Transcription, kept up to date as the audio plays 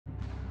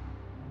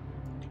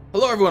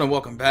Hello everyone and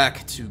welcome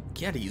back to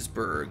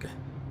Gettysburg.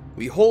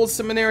 We hold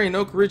Seminary and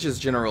Oak Ridges,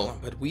 General,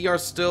 but we are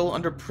still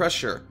under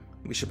pressure.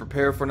 We should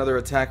prepare for another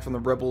attack from the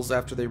rebels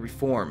after they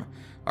reform.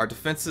 Our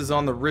defenses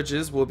on the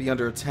ridges will be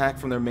under attack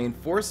from their main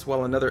force,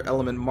 while another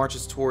element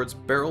marches towards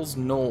Barrel's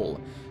Knoll.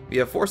 We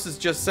have forces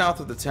just south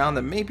of the town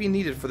that may be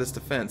needed for this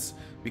defense.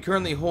 We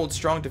currently hold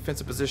strong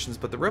defensive positions,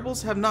 but the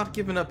rebels have not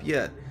given up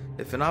yet.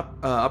 If an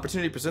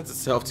opportunity presents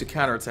itself to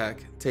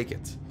counterattack, take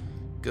it.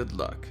 Good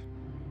luck.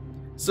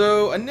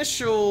 So,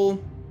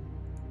 initial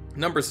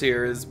numbers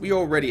here is we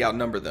already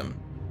outnumber them.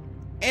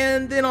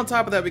 And then on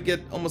top of that, we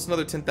get almost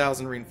another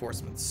 10,000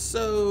 reinforcements.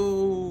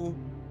 So,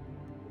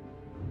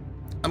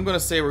 I'm going to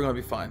say we're going to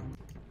be fine.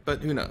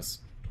 But who knows?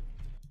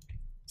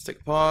 Let's take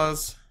a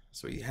pause.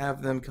 So we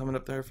have them coming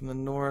up there from the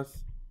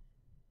north.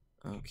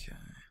 Okay.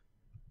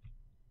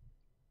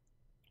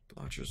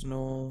 Blotcher's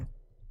Knoll.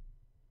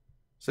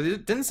 So they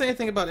didn't say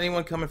anything about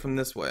anyone coming from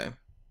this way.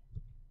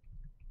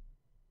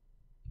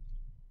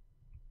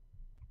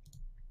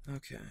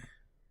 Okay.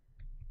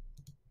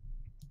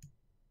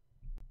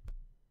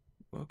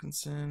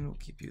 Wilkinson, we'll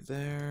keep you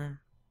there.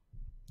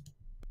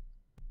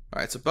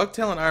 Alright, so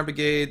Bucktail and Iron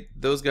Brigade,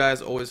 those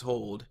guys always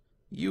hold.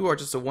 You are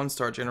just a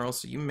one-star general,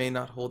 so you may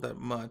not hold that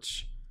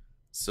much.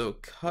 So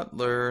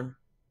Cutler,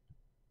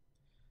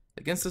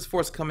 against this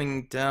force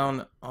coming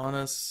down on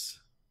us.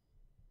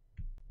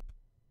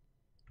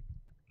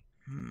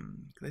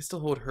 They still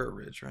hold Her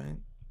Ridge, right?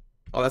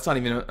 Oh, that's not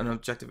even an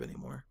objective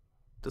anymore.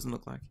 Doesn't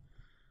look like.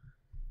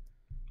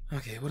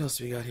 Okay, what else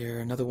do we got here?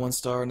 Another one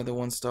star, another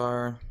one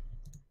star.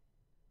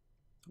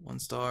 One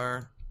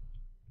star.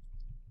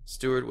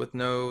 Steward with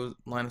no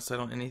line of sight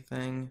on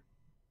anything.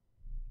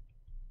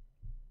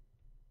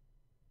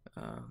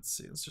 Let's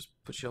see, let's just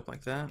put you up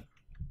like that.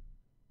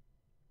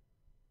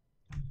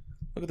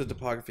 Look at the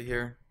topography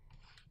here.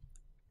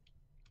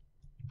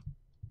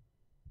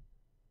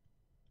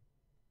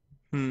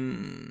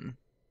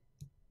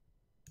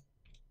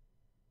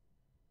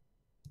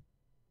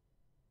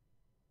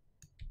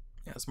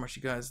 Yeah, let's march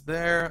you guys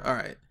there.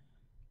 Alright.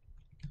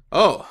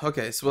 Oh,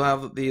 okay, so we'll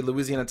have the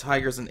Louisiana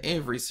Tigers and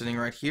Avery sitting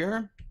right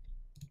here.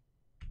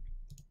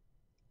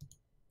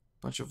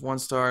 Bunch of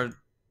one-star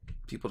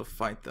people to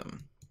fight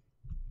them.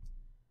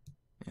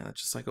 Yeah,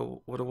 that's just like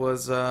what it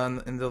was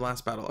in the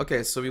last battle.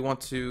 Okay, so we want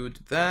to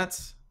do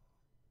that.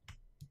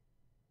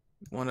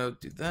 We want to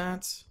do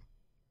that.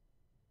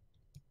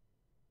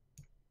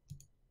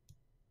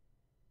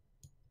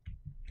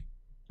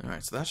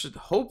 Alright, so that should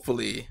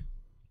hopefully,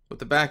 with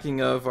the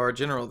backing of our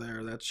general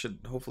there, that should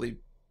hopefully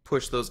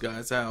push those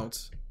guys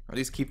out. Or at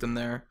least keep them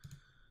there.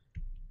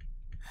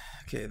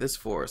 Okay, this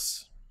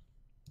force.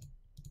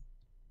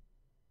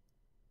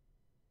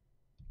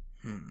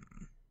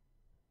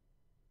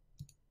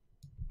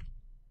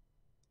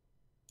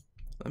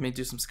 Let me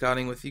do some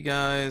scouting with you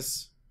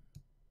guys.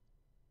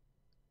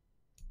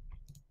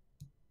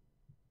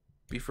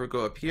 Before we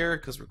go up here,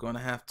 because we're going to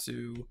have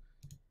to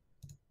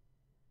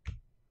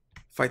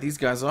fight these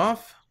guys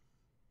off.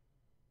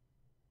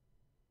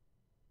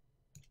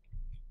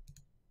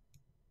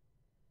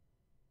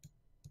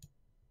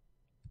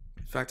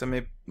 In fact, I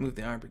may move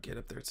the Iron Brigade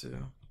up there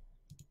too.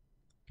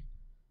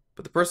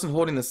 But the person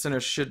holding the center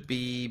should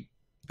be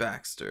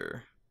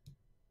Baxter,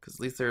 because at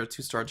least they're a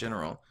two-star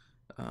general.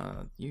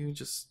 You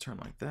just turn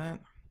like that.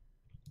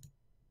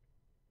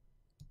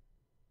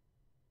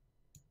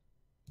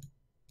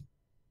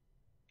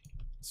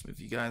 Let's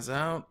move you guys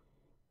out.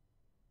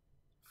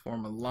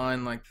 Form a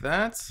line like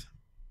that.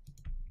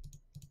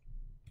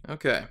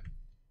 Okay.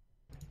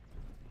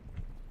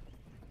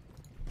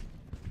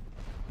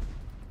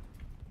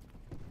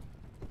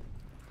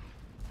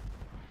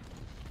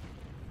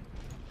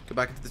 Go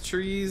back into the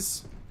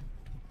trees.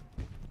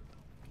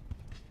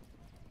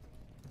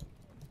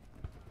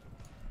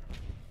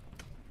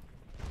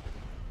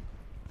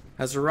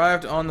 Has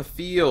arrived on the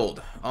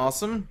field.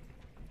 Awesome.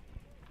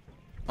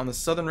 On the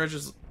southern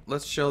ridges,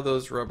 let's show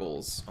those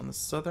rebels. On the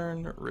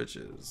southern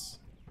ridges.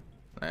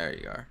 There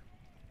you are.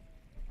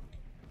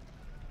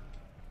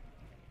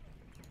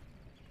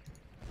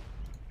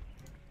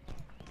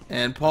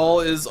 And Paul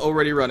is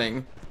already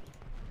running.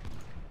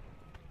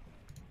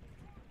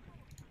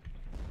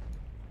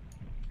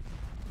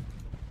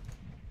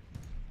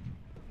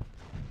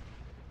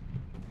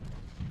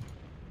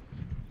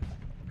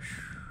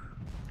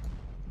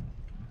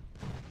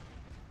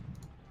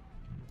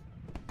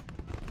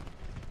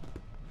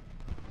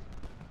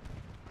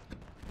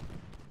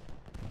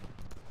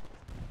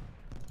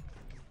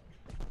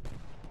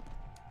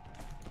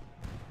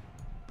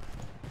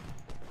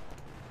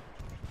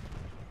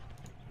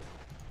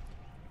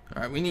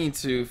 Alright, we need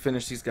to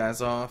finish these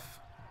guys off.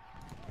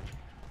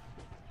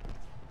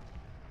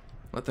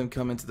 Let them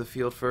come into the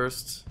field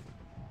first.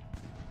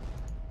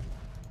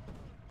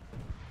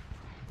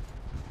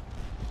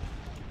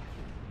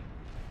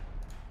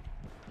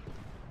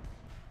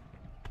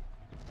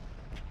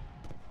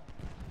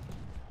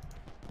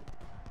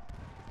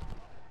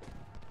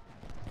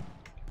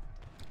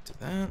 Do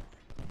that.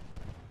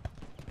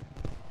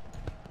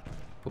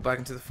 Pull back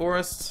into the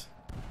forest.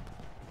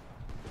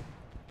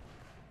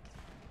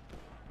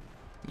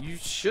 You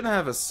should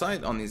have a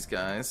sight on these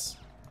guys.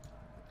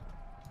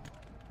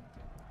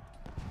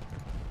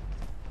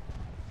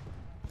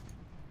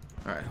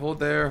 Alright, hold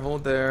there,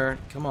 hold there.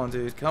 Come on,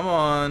 dude, come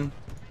on.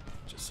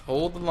 Just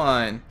hold the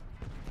line.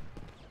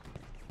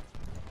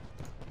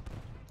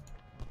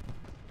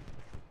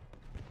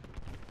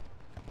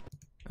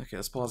 Okay,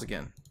 let's pause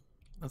again.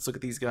 Let's look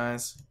at these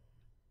guys.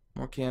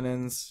 More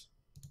cannons.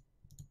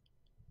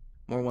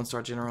 More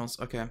one-star generals.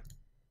 Okay.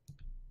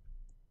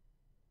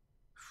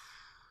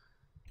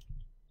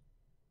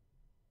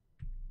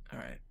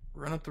 Alright,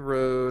 run up the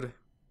road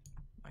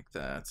like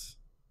that.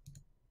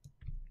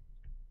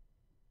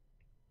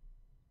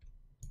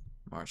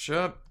 March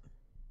up.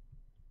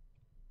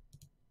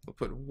 We'll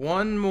put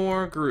one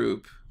more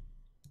group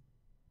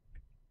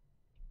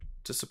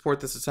to support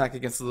this attack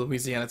against the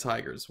Louisiana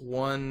Tigers.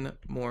 One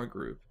more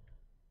group.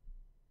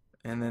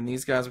 And then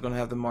these guys are going to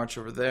have them march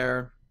over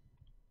there.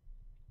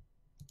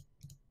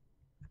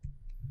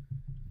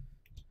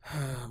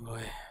 Oh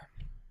boy.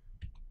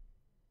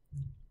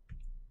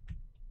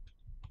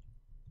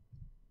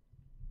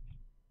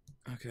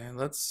 Okay,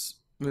 let's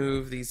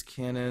move these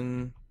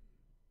cannons.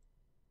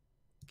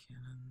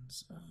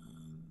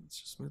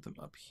 Let's just move them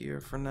up here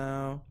for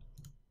now.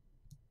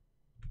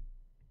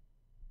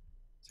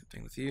 Same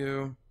thing with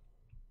you.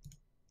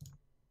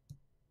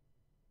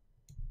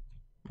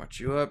 March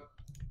you up.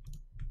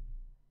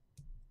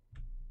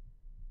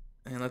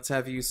 And let's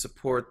have you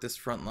support this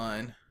front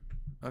line.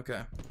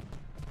 Okay.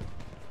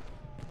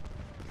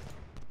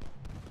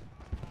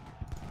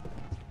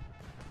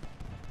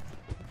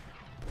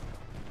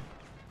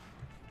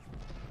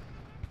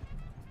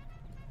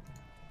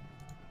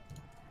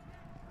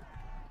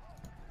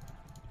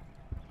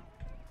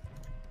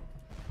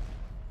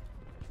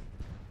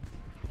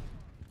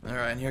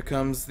 Alright, and here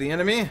comes the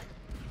enemy.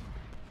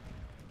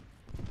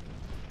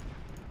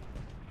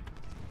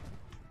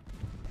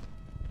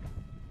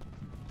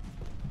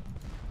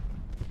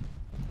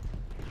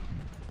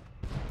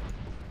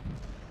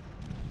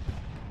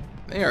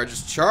 They are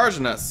just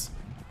charging us.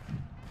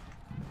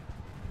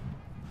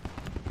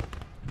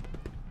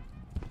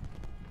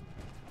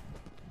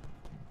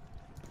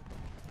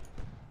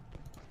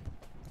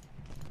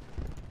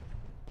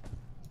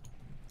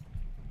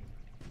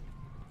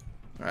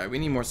 Alright, we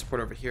need more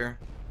support over here.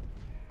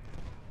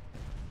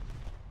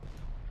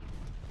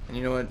 And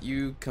you know what?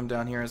 You come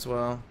down here as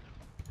well.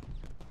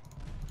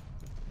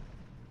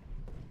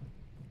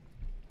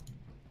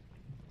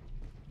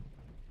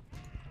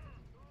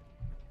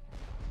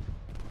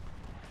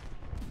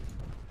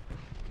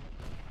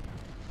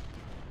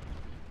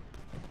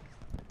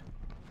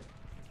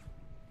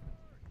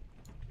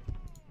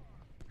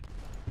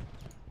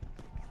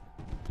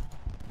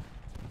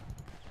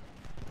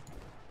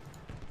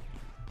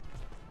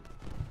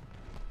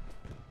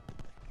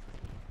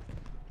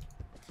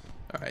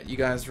 Alright, you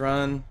guys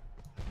run.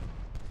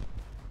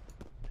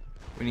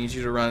 We need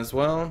you to run as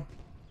well.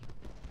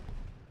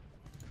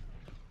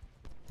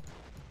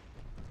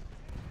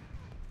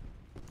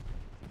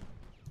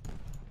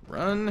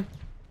 Run.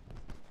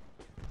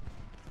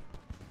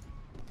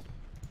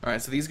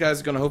 Alright, so these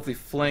guys are going to hopefully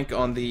flank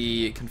on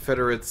the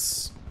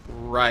Confederates'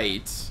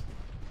 right.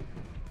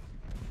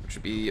 Which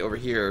would be over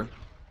here.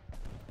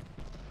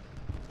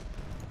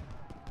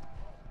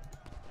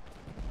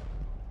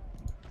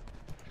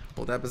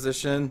 Hold that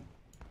position.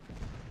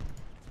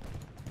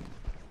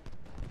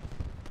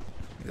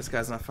 This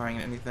guy's not firing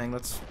at anything.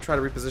 Let's try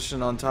to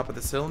reposition on top of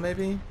this hill,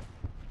 maybe?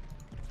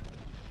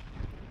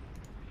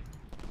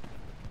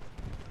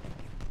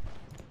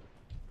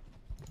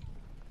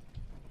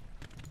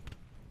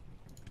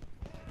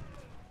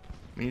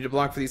 We need to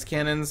block for these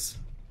cannons.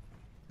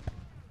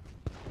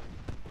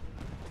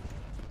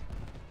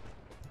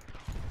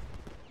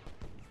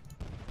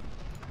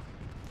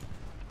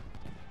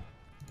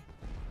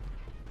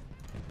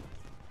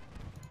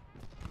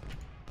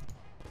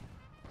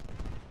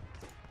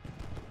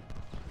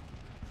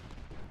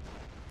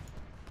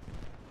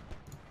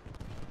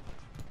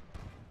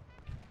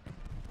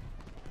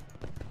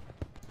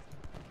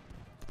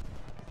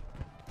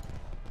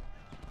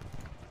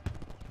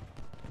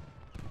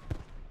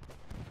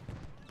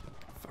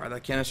 Fire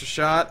that canister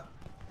shot.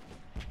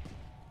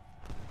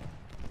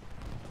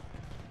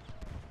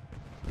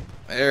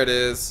 There it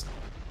is.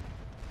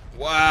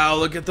 Wow,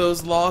 look at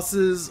those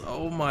losses.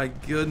 Oh my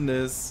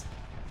goodness.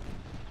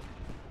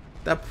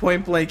 That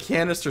point blank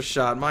canister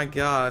shot, my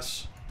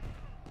gosh.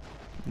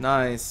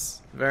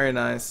 Nice. Very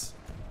nice.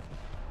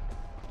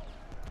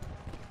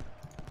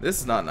 This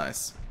is not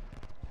nice.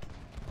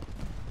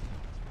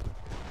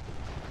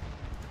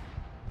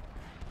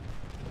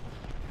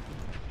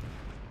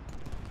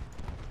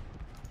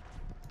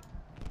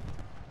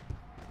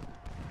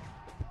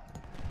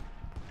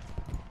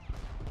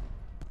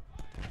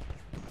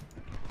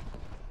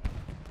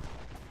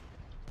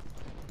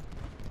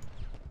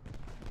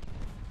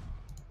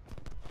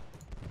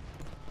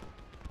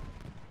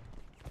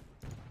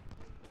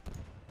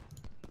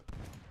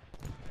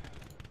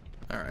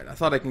 Alright, I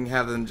thought I can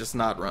have them just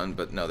not run,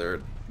 but no, they're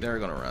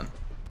gonna run.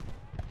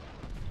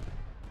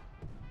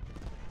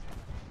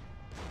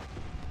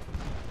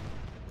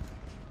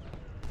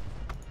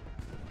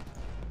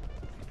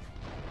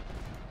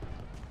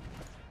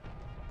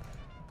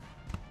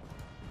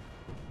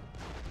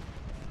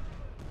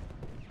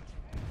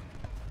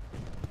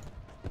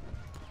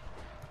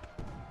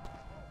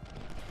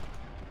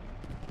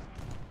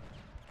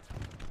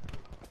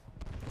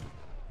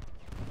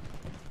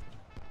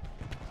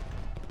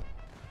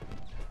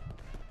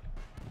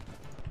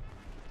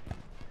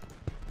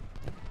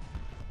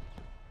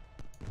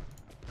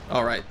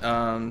 Alright,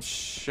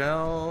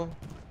 shell.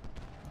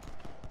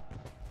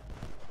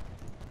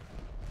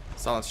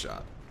 Solid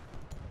shot.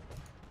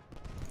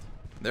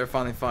 They're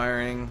finally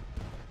firing.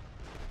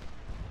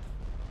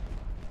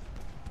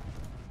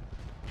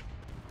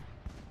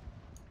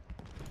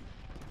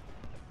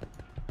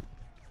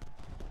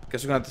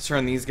 Guess we're gonna have to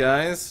turn these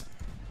guys.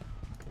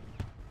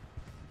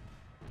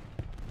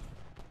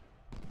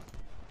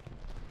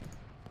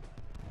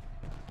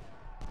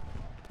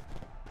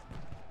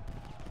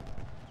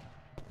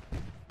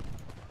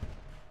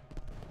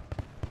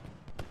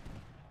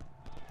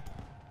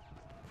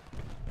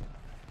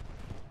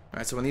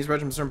 Alright, so when these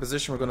regiments are in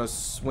position, we're gonna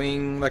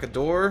swing like a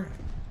door.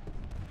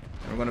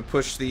 And we're gonna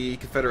push the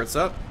Confederates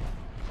up.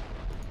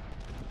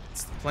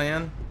 That's the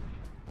plan.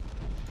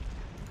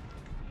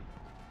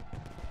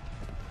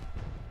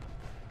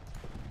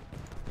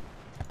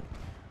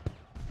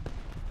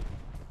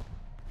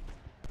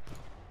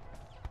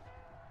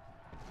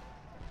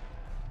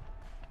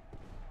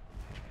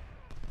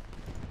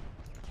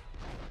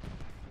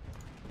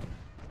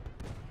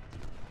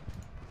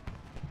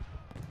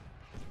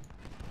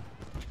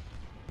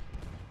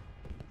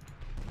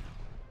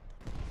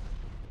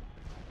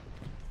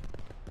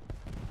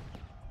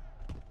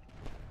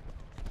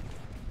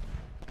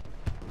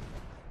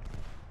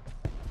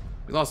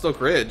 We lost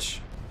Oak Ridge.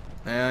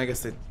 Yeah, I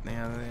guess they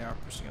are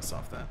pushing us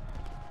off that.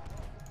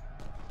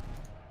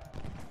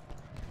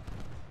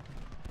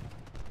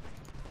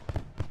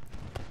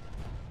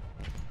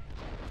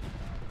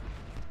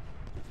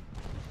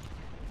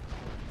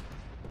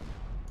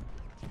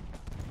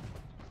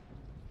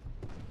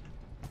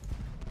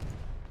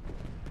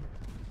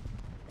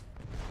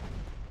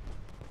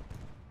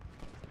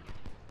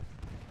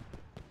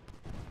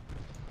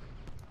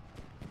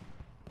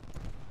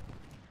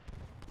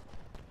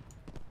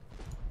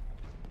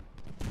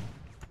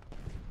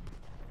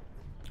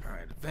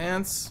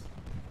 Advance.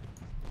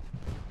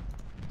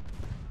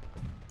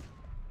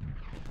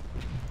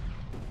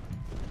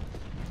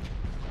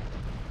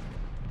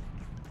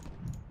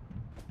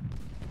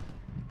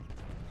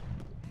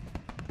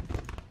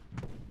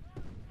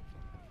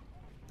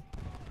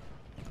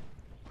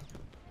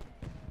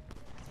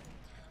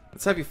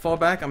 Let's have you fall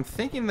back. I'm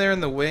thinking they're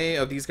in the way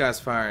of these guys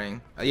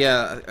firing.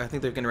 Yeah, I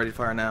think they're getting ready to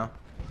fire now.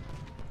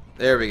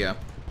 There we go.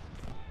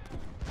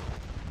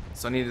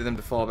 So I needed them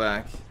to fall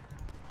back.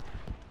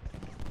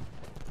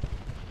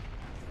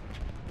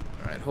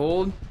 Alright,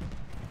 hold.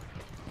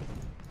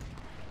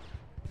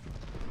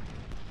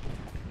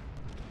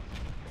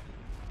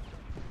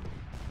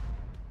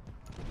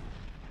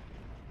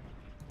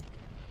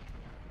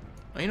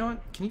 Oh, you know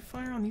what? Can you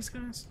fire on these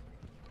guys?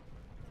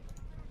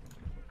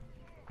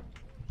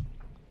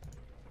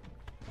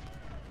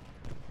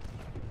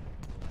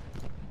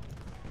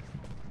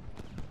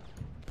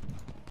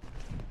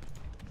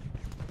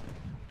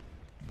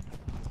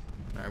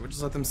 Alright, we'll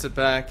just let them sit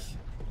back.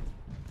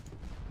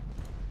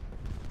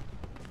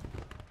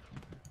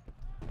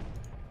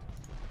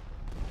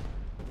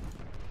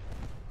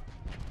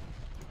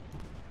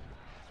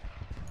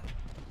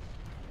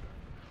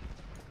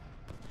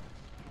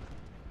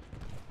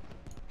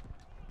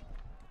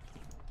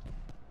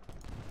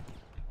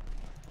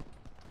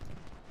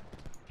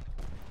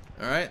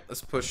 Alright,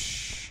 let's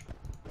push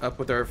up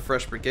with our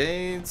fresh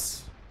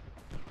brigades.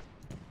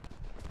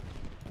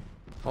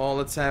 Paul,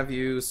 let's have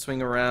you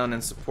swing around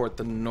and support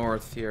the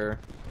north here.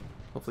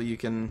 Hopefully you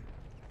can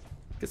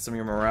get some of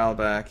your morale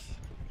back.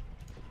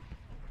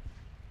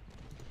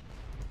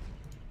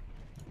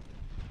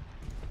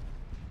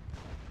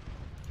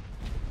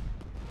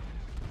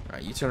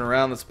 Alright, you turn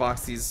around, let's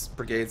box these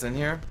brigades in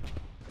here.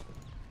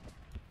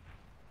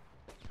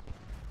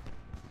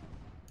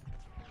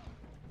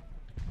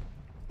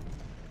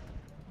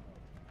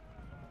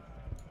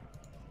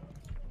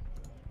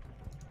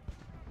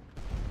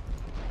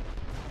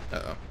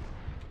 Uh-oh.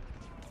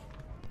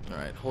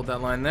 Alright, hold that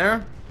line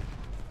there.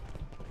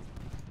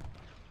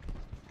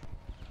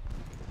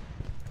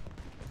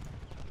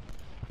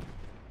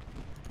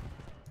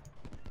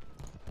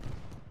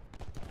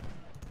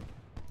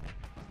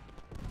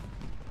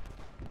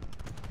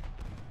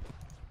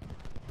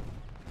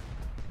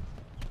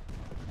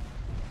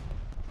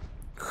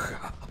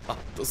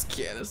 Those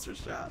canister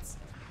shots.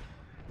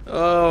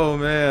 Oh,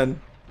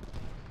 man.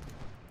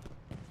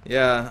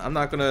 Yeah, I'm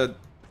not gonna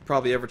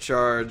probably ever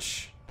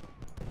charge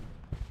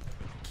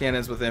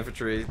cannons with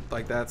infantry.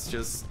 Like, that's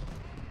just...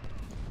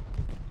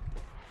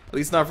 At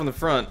least not from the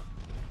front.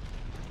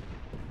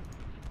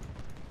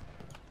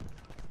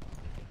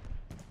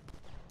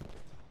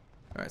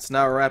 Alright, so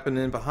now we're wrapping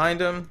in behind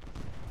him.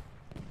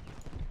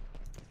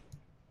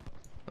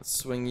 Let's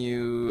swing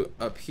you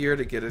up here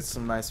to get us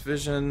some nice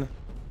vision.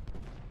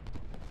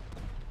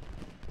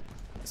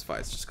 This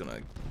fight's just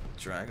gonna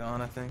drag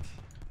on, I think.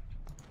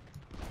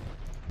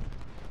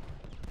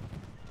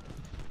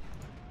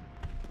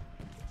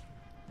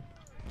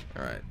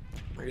 Alright,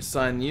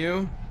 reassign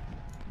you.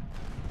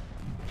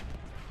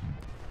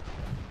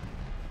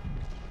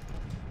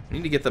 We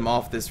need to get them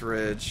off this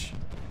ridge.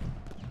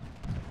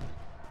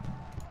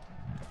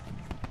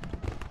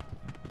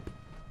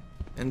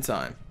 In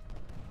time.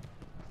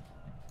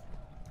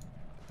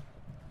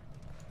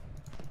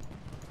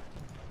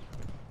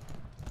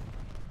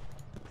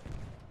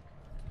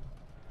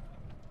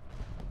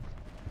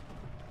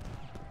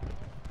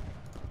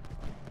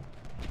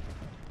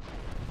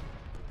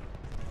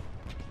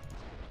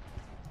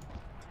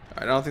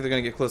 I don't think they're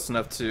gonna get close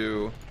enough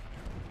to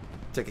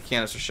take a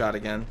canister shot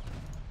again.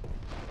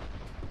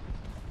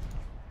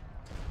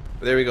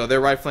 But there we go. Their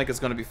right flank is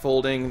going to be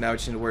folding. Now we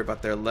just need to worry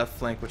about their left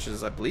flank, which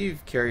is, I believe,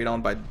 carried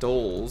on by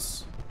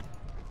Doles.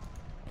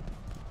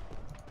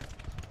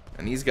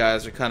 And these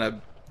guys are kind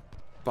of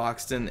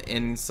boxed in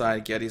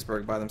inside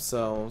Gettysburg by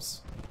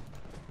themselves.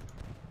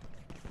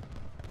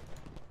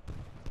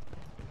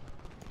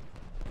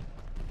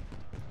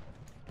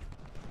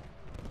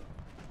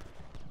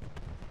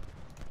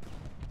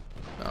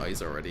 Oh,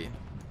 he's already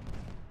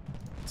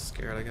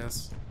scared, I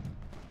guess.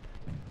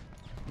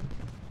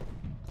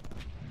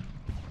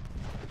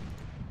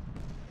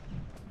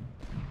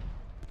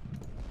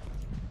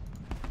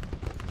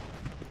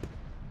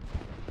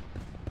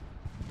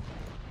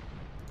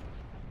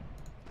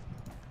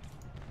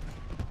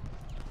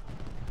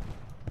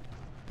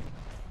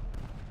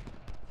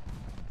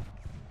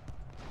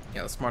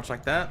 Yeah, let's march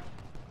like that.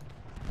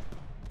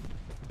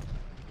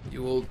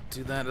 You will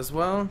do that as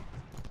well.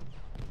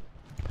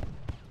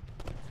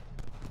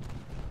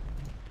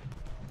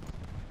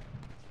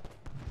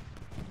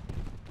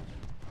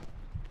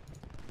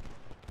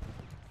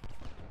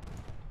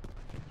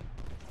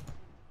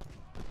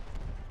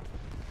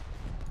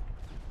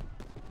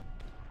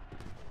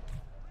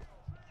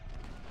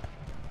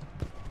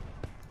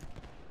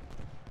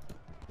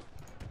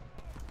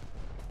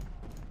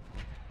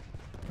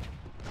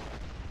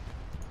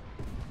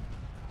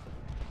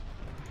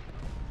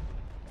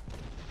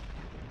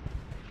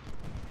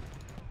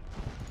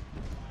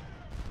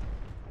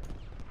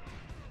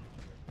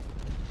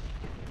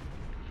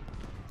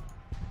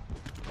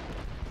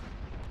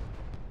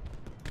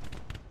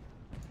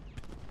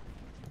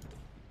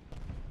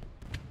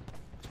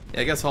 Yeah,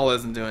 I guess Hall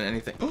isn't doing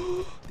anything.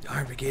 Oh, the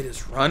Iron Brigade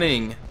is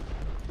running.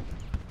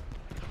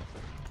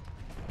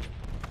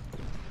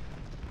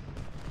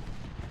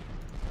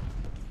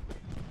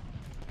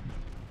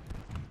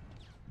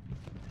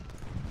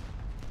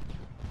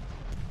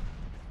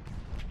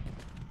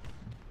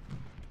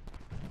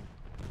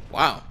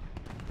 Wow.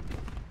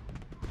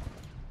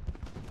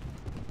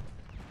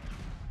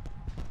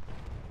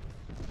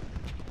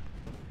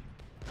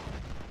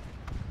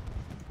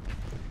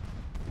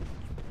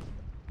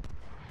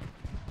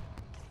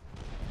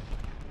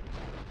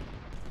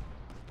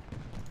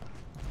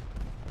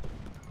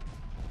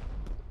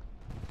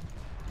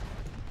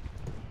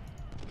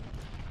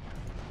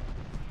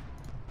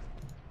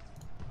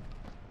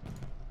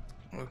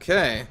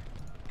 Okay.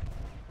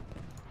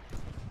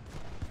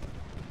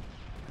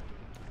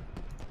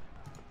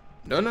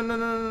 No, no, no,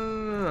 no, no,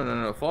 no, no,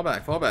 no, no. Fall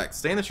back, fall back.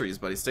 Stay in the trees,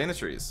 buddy. Stay in the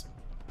trees.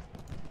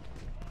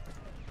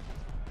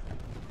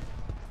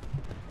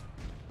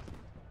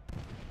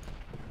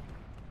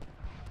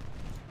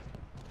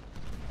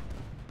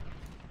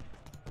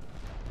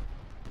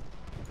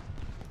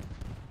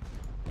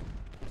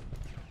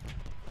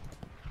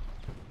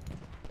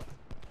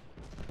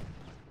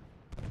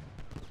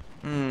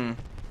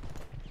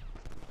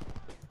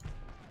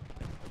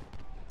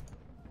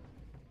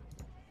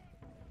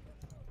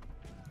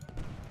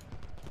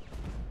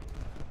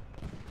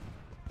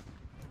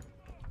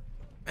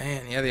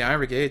 Man, yeah, the Iron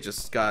Brigade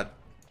just got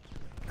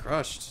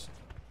crushed.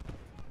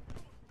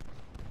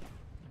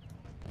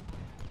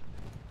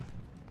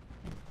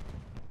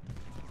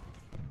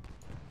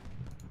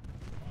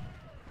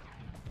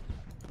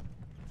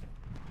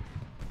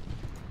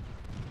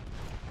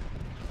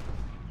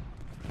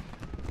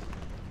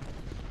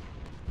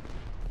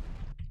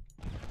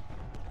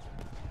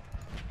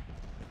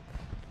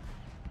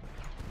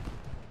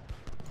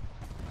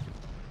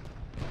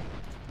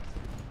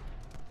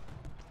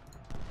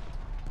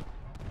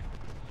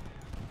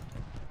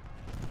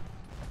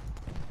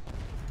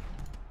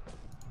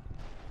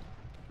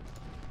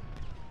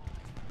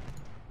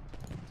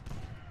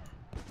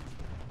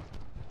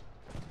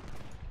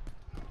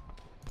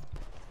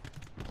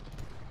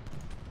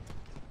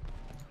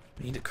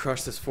 We need to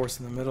crush this force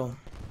in the middle.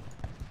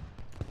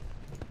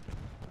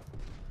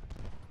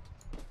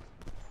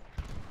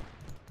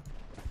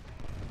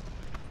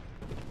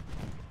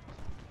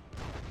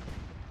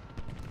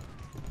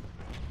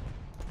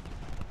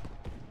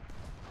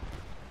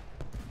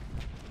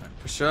 Right,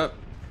 push up.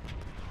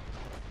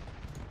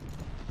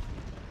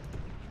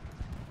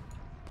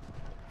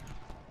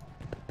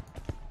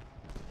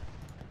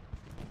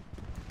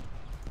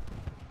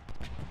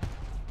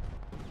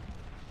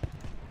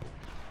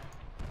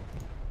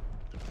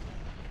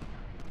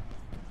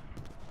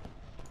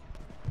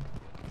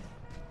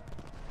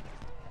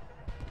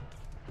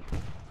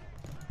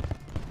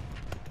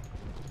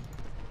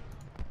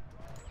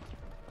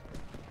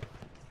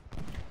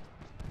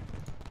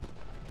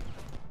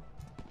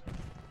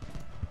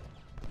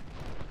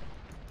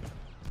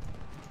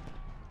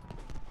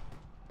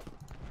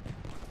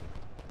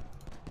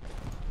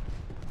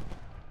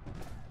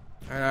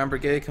 Alright, Iron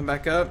Brigade, come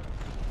back up.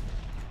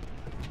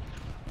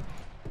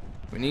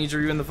 We need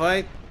you in the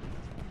fight.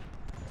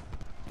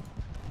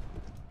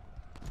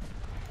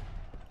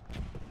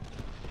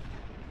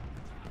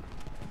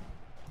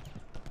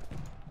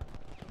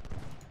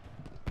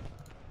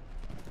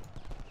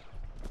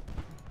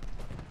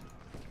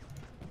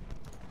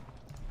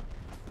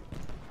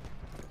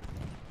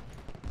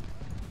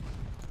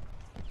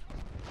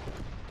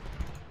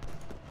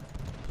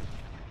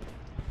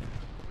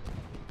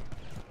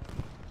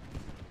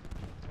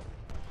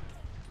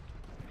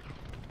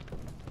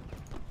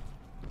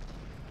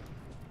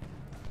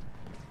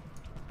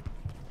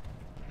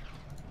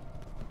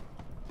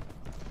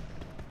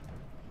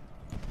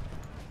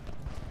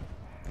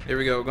 Here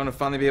we go. We're going to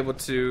finally be able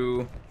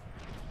to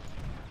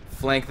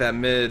flank that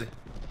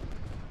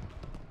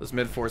those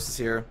mid forces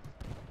here.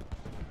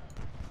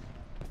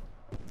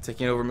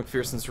 Taking over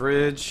McPherson's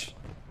Ridge.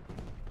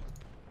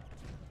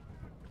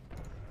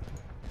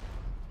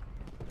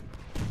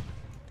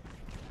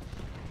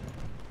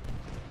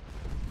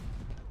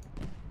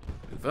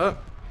 Move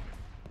up.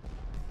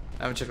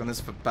 I haven't checked on this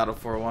battle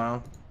for a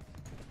while.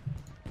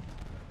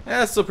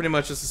 Yeah, it's still pretty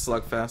much just a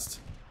slugfest.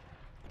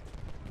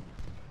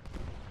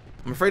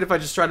 I'm afraid if I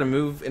just try to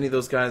move any of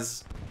those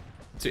guys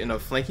to in a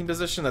flanking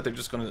position that they're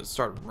just going to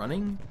start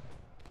running.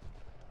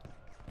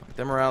 Like,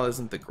 their morale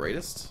isn't the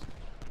greatest.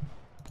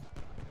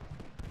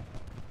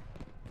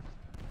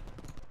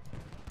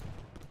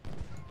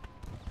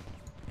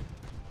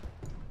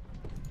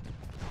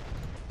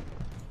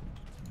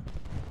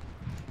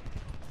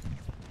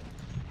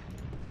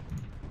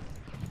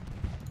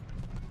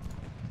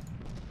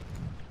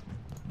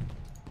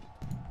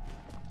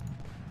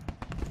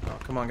 Oh,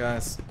 come on,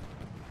 guys.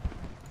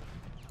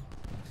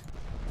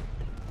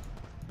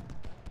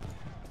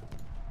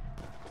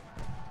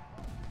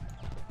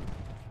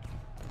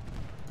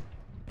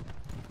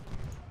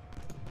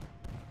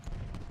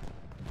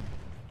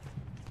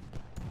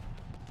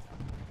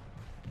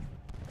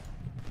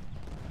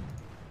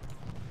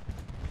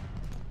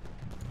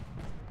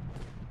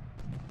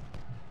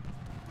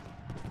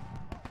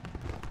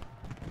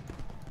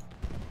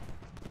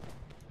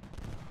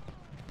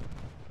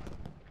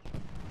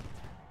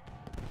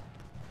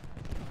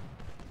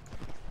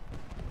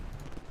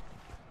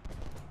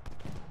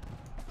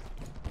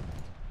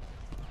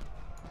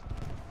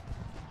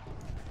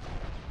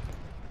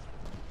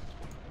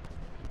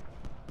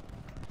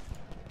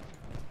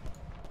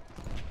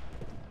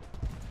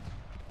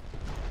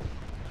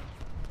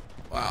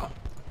 Wow.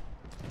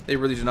 They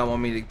really do not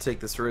want me to take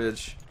this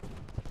ridge.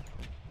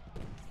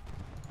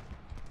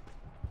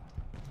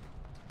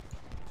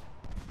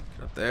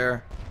 Get up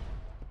there.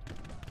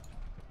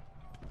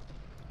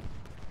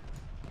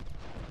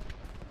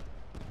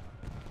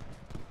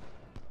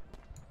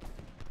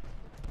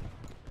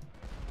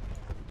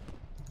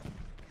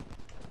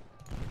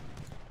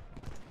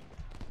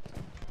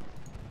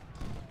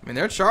 I mean,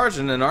 they're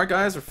charging and our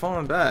guys are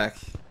falling back.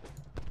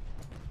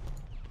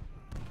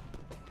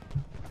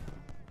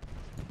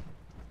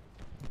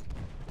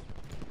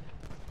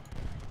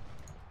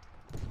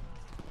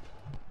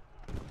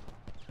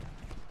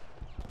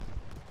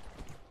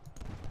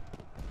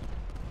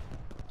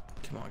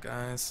 Come on,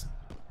 guys.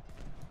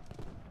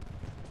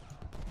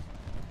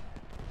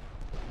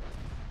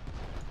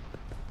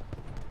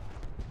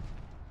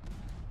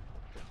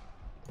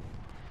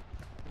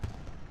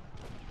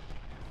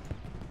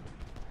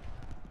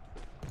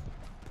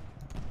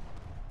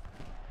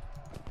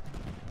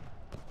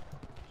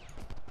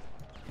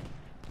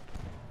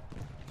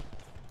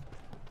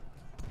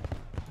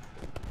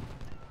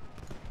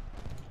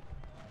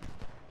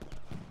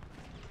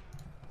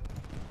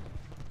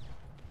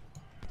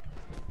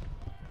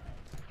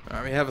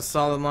 Alright, we have a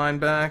solid line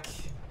back.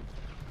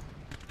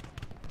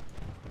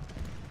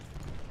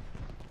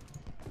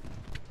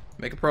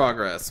 Making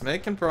progress.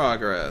 Making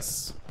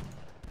progress.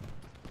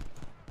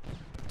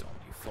 Don't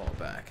you fall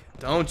back.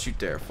 Don't you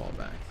dare fall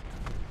back.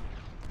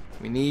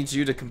 We need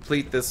you to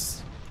complete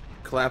this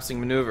collapsing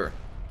maneuver.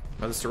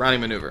 Or the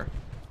surrounding maneuver.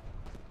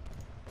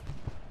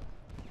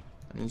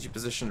 I need you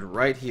positioned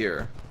right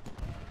here.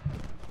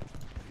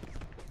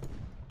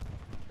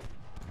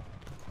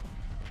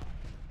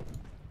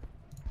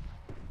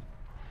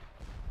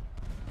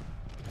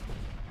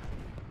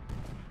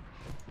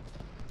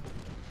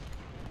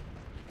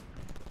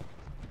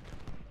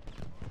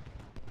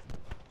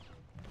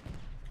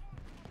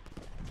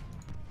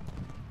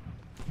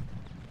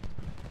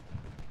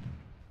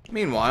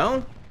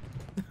 Meanwhile,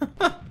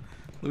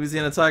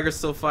 Louisiana Tiger's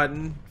still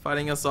fighting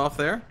us off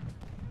there.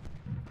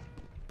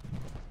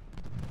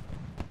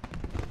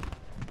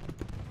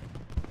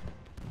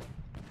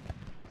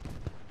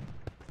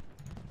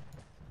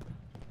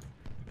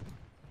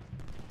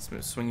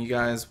 Let's swing you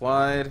guys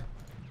wide.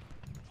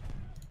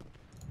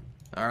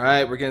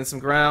 Alright, we're getting some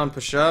ground.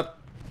 Push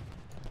up.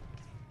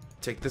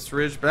 Take this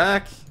ridge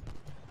back.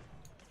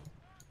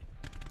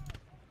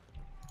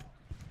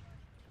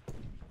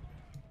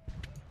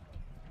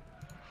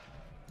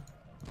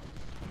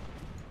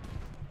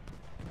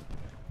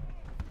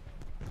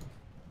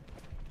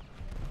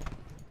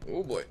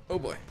 Oh boy, oh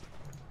boy.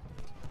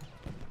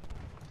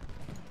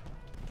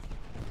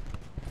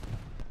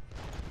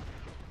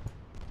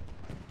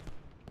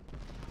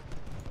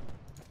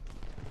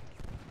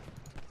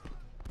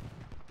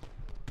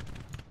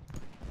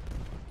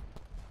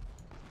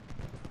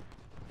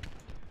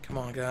 Come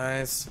on,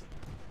 guys.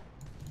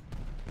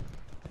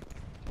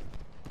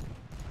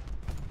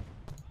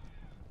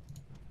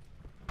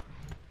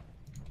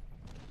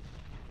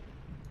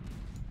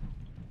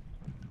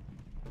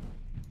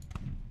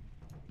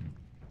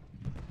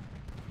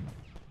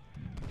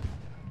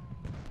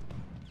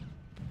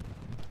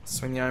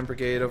 Swing the Iron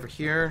Brigade over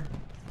here.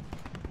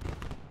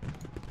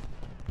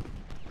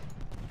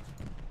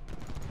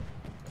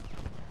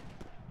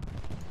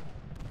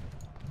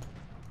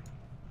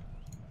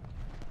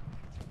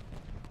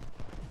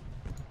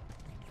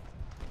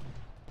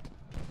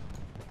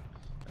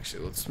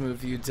 Actually, let's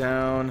move you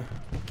down.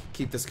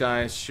 Keep this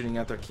guy shooting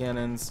at their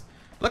cannons.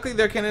 Luckily,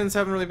 their cannons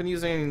haven't really been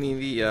using any of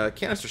the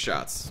canister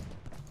shots.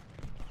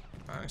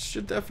 I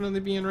should definitely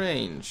be in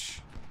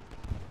range.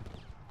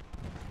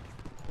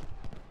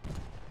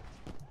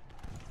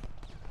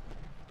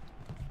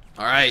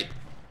 Alright.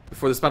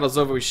 Before this battle's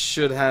over, we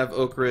should have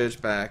Oak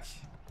Ridge back.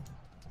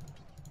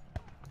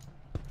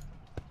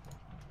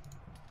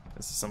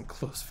 This is some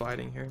close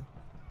fighting here.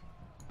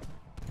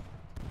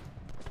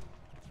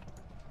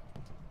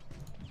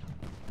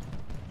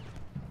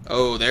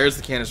 Oh, there's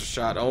the canister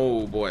shot.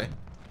 Oh boy.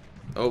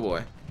 Oh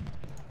boy.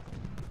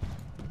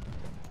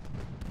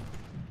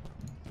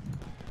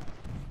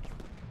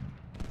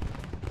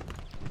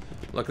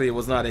 Luckily, it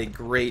was not a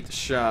great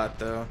shot,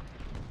 though.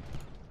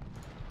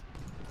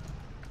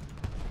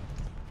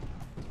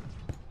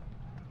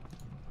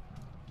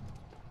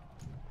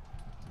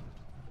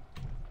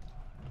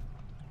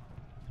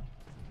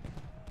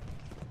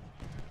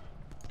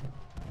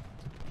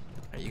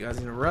 Are you guys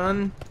gonna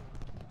run?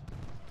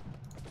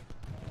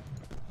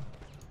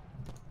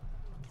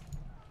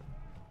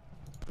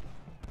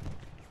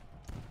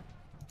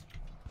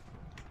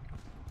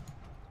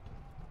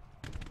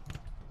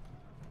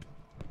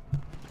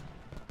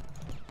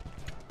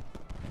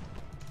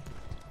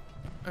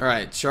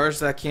 Alright, charge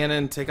that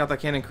cannon, take out that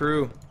cannon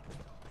crew.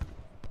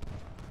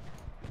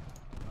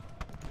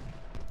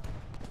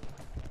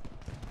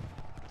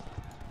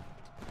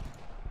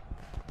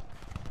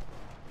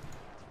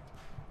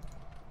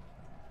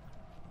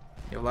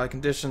 You have a lot of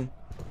condition.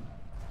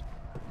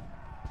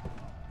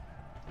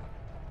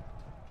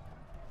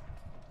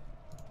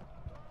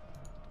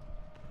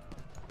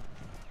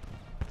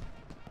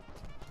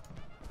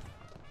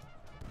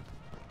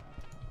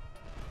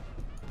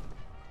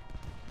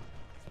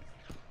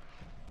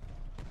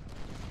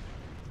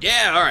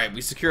 Yeah, alright,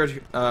 we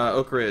secured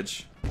Oak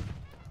Ridge.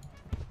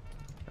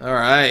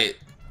 Alright.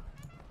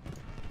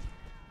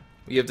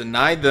 We have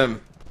denied them.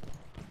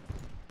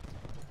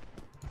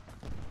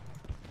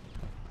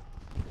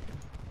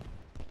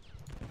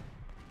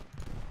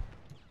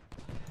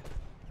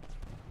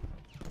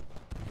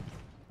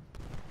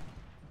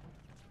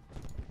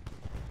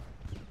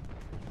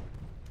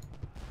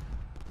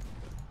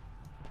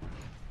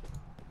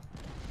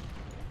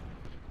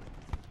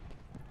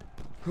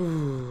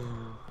 Whew.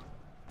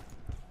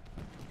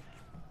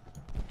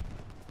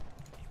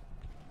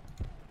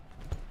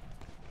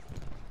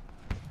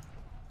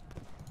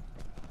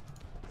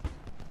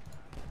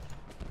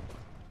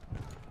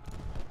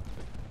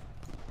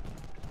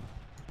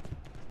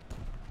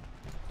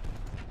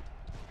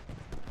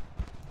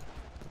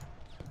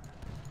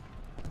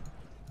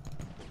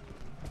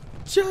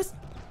 Just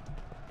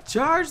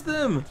charge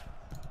them.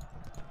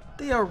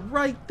 They are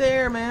right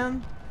there,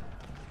 man.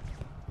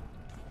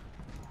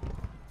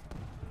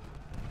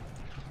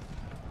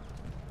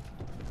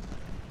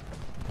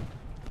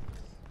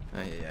 Ay,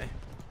 ay, ay.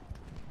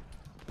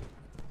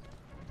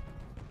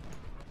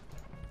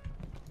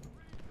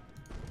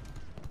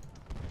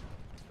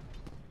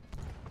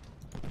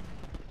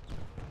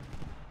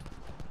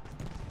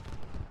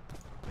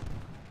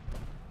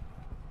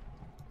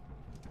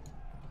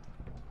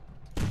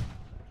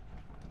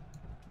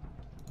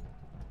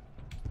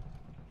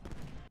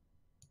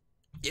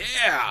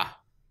 Yeah!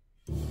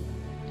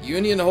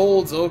 Union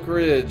holds Oak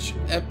Ridge.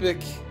 Epic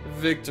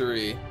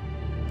victory.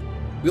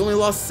 We only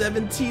lost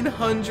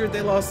 1,700.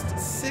 They lost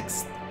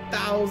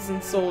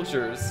 6,000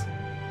 soldiers.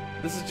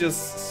 This is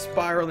just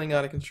spiraling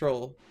out of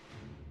control.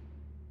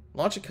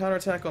 Launch a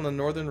counterattack on the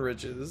northern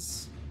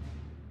ridges.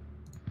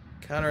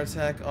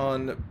 Counterattack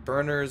on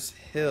Burners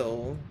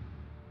Hill.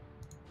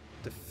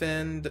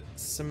 Defend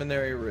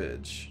Seminary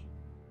Ridge.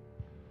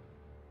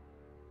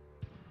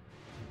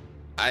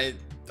 I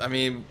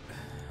mean,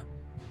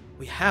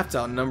 we have to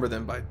outnumber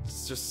them by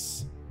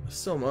just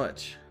so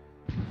much.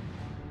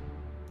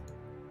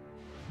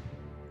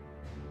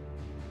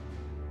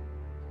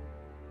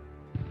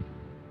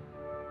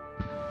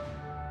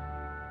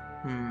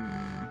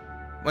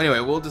 Well,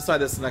 anyway, we'll decide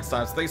this next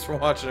time. So thanks for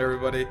watching,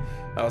 everybody.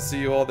 I'll see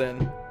you all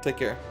then. Take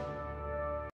care.